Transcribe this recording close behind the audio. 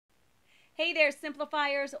Hey there,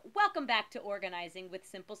 simplifiers. Welcome back to Organizing with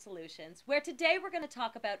Simple Solutions, where today we're going to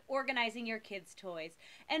talk about organizing your kids' toys,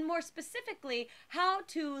 and more specifically, how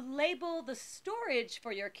to label the storage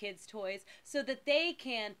for your kids' toys so that they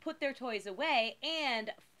can put their toys away and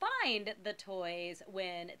find the toys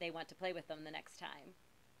when they want to play with them the next time.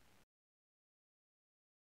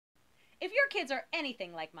 If your kids are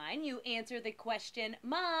anything like mine, you answer the question,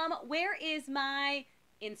 Mom, where is my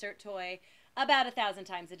insert toy? About 1,000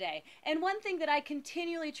 times a day. And one thing that I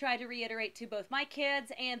continually try to reiterate to both my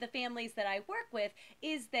kids and the families that I work with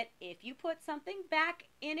is that if you put something back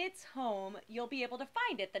in its home, you'll be able to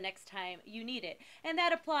find it the next time you need it. And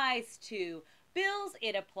that applies to bills,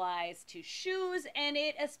 it applies to shoes, and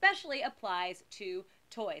it especially applies to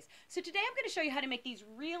toys. So today I'm going to show you how to make these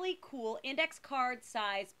really cool index card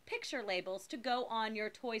size picture labels to go on your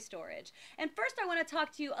toy storage. And first I want to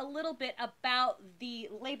talk to you a little bit about the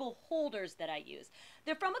label holders that I use.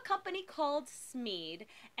 They're from a company called Smead,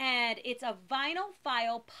 and it's a vinyl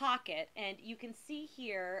file pocket, and you can see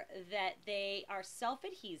here that they are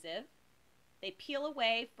self-adhesive. They peel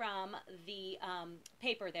away from the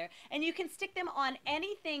paper there, and you can stick them on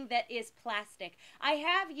anything that is plastic. I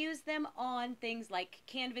have used them on things like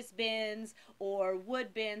canvas bins or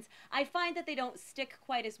wood bins. I find that they don't stick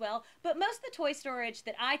quite as well, but most of the toy storage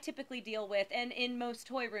that I typically deal with and in most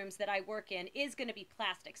toy rooms that I work in is going to be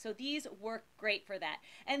plastic, so these work great for that.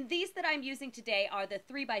 And these that I'm using today are the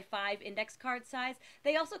 3x5 index card size.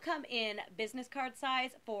 They also come in business card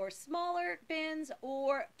size for smaller bins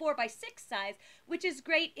or 4x6 size, which is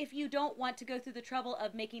great if you don't want to go through the trouble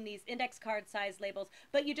of making these index card size labels,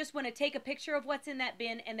 but you just want to take a picture of what's in that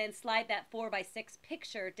bin and then slide that 4x6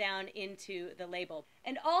 picture down into the label.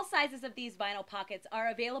 And all sizes of these vinyl pockets are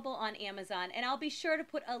available on Amazon, and I'll be sure to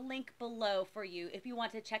put a link below for you if you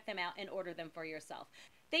want to check them out and order them for yourself.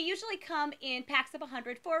 They usually come in packs of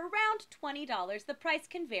 100 for around $20. The price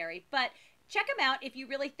can vary, but check them out if you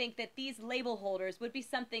really think that these label holders would be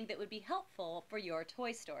something that would be helpful for your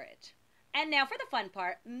toy storage. And now for the fun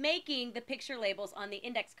part, making the picture labels on the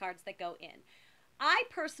index cards that go in. I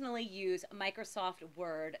personally use Microsoft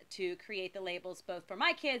Word to create the labels both for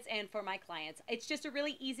my kids and for my clients. It's just a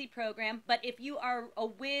really easy program, but if you are a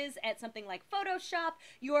whiz at something like Photoshop,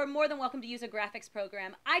 you are more than welcome to use a graphics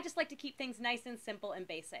program. I just like to keep things nice and simple and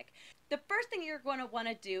basic. The first thing you're going to want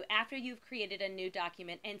to do after you've created a new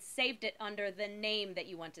document and saved it under the name that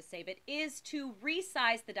you want to save it is to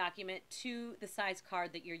resize the document to the size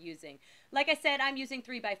card that you're using. Like I said, I'm using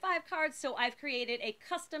 3x5 cards, so I've created a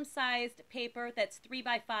custom sized paper that's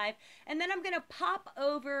 3x5, and then I'm going to pop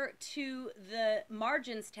over to the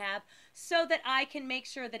margins tab so that I can make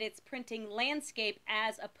sure that it's printing landscape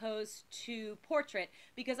as opposed to portrait,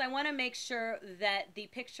 because I want to make sure that the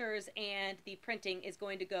pictures and the printing is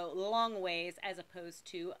going to go long ways as opposed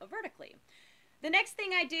to vertically. The next thing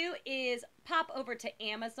I do is pop over to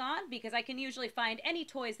Amazon, because I can usually find any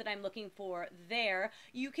toys that I'm looking for there.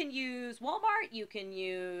 You can use Walmart, you can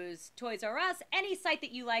use Toys R Us, any site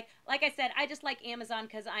that you like. Like I said, I just like Amazon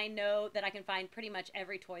because I know that I can find pretty much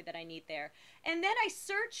every toy that I need there. And then I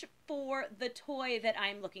search for the toy that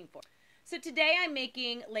I'm looking for. So today I'm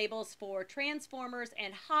making labels for Transformers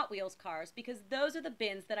and Hot Wheels cars, because those are the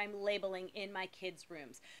bins that I'm labeling in my kids'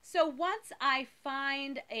 rooms. So once I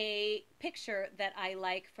find a picture that I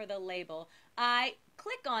like for the label, I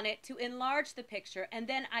click on it to enlarge the picture, and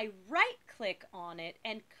then I right click on it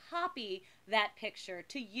and copy that picture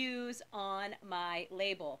to use on my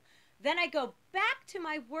label. Then I go back to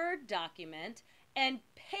my Word document and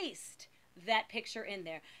paste that picture in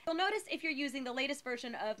there. You'll notice if you're using the latest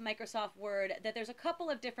version of Microsoft Word that there's a couple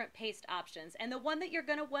of different paste options, and the one that you're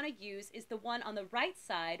going to want to use is the one on the right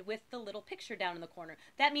side with the little picture down in the corner.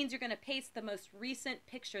 That means you're going to paste the most recent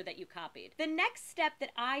picture that you copied. The next step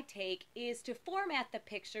that I take is to format the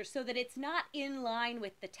picture so that it's not in line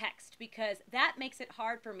with the text, because that makes it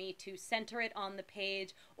hard for me to center it on the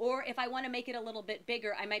page, or if I want to make it a little bit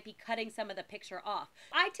bigger, I might be cutting some of the picture off.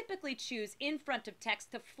 I typically choose in front of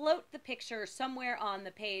text to float the picture somewhere on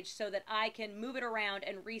the page so that I can move it around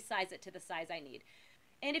and resize it to the size I need.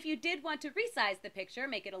 And if you did want to resize the picture,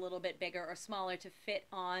 make it a little bit bigger or smaller to fit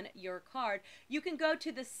on your card, you can go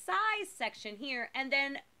to the size section here and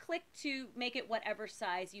then click to make it whatever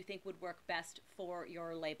size you think would work best for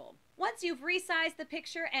your label. Once you've resized the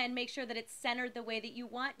picture and make sure that it's centered the way that you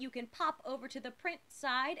want, you can pop over to the print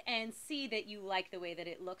side and see that you like the way that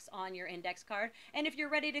it looks on your index card. And if you're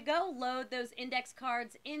ready to go, load those index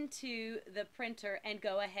cards into the printer and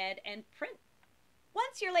go ahead and print.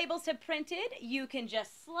 Once your labels have printed, you can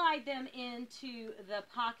just slide them into the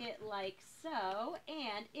pocket like so.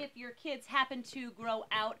 And if your kids happen to grow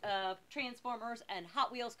out of Transformers and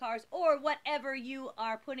Hot Wheels cars or whatever you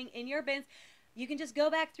are putting in your bins, you can just go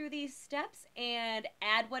back through these steps and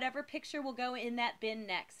add whatever picture will go in that bin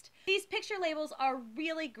next. These picture labels are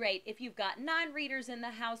really great if you've got non-readers in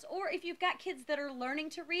the house, or if you've got kids that are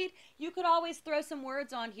learning to read. You could always throw some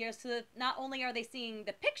words on here so that not only are they seeing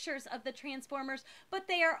the pictures of the Transformers, but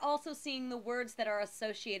they are also seeing the words that are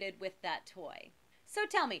associated with that toy. So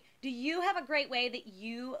tell me, do you have a great way that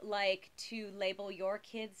you like to label your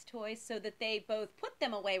kids' toys so that they both put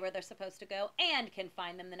them away where they're supposed to go and can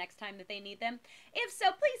find them the next time that they need them? If so,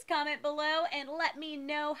 please comment below and let me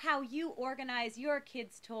know how you organize your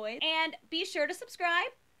kids' toys. And be sure to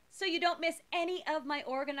subscribe so you don't miss any of my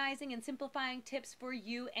organizing and simplifying tips for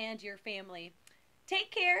you and your family.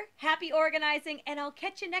 Take care, happy organizing, and I'll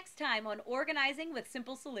catch you next time on Organizing with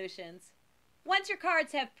Simple Solutions. Once your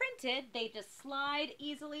cards have printed, they just slide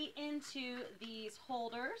easily into these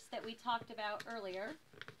holders that we talked about earlier.